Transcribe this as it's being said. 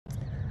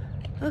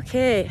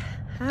Okay,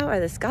 how are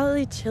the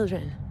scholarly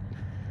children?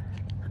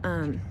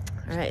 All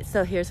right,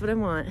 so here's what I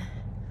want.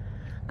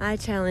 I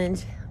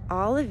challenge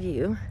all of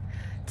you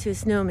to a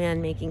snowman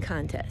making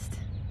contest.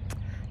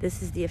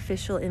 This is the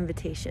official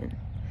invitation.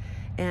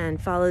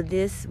 And followed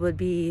this would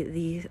be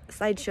the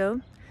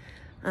slideshow,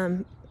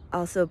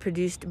 also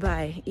produced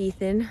by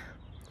Ethan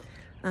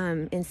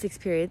in 6th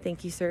period.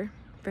 Thank you, sir,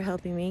 for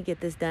helping me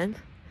get this done.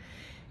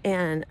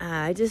 And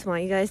I just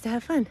want you guys to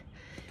have fun.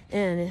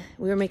 And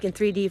we were making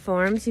 3D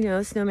forms. You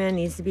know, snowman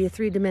needs to be a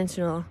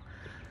 3-dimensional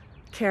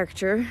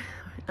character.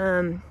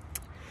 And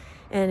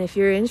if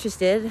you're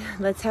interested,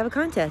 let's have a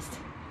contest.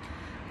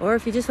 Or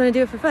if you just want to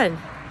do it for fun.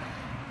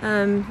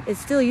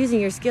 It's still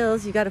using your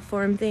skills. You got to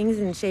form things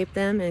and shape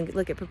them and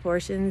look at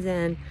proportions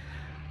and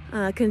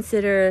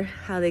consider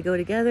how they go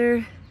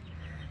together.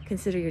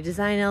 Consider your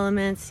design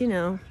elements. You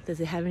know,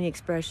 does it have any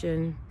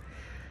expression?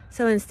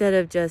 So instead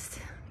of just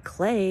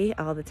clay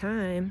all the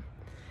time,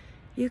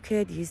 you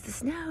could use the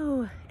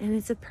snow, and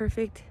it's a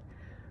perfect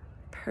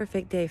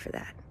day for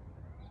that.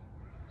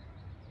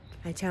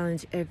 I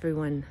challenge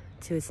everyone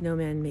to a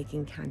snowman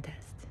making contest.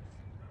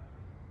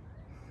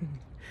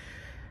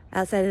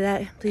 Outside of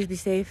that, please be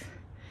safe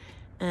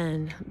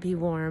and be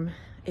warm.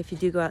 If you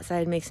do go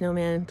outside and make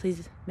snowman,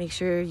 please make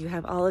sure you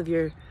have all of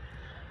your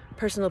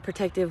personal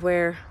protective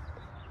wear.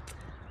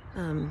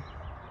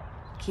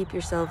 Keep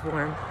yourself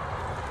warm.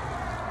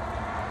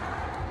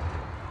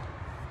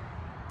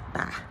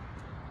 Bye.